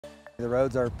The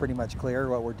roads are pretty much clear.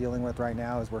 What we're dealing with right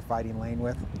now is we're fighting lane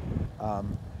width.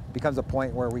 Becomes a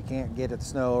point where we can't get the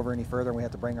snow over any further and we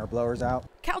have to bring our blowers out.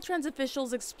 Caltrans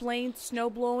officials explained snow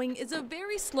blowing is a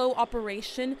very slow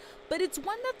operation, but it's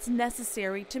one that's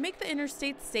necessary to make the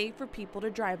interstate safe for people to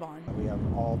drive on. We have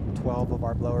all 12 of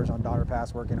our blowers on Daughter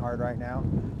Pass working hard right now.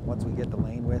 Once we get the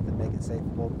lane width and make it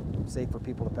safe for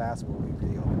people to pass, we'll be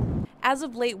reopening. As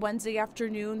of late Wednesday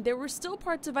afternoon, there were still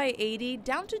parts of I-80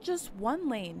 down to just one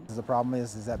lane. The problem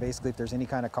is that basically if there's any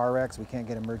kind of car wrecks, we can't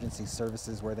get emergency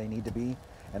services where they need to be,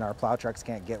 and our plow trucks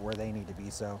can't get where they need to be.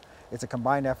 So it's a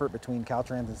combined effort between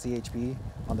Caltrans and CHP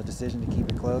on the decision to keep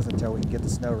it closed until we can get the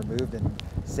snow removed and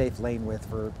safe lane width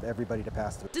for everybody to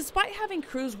pass through. Despite having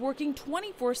crews working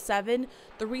 24/7,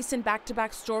 the recent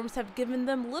back-to-back storms have given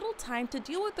them little time to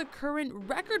deal with the current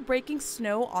record-breaking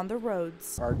snow on the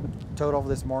roads. Our total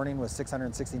this morning was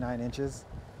 669 inches,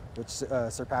 which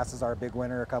surpasses our big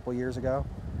winter a couple years ago.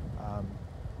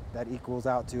 That equals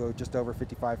out to just over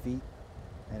 55 feet.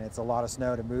 And it's a lot of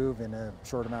snow to move in a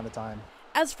short amount of time.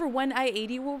 As for when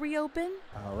I-80 will reopen?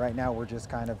 Right now we're just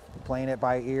kind of playing it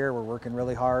by ear. We're working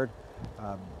really hard.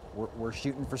 We're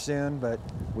shooting for soon, but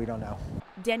we don't know.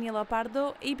 Daniela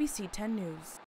Pardo, ABC 10 News.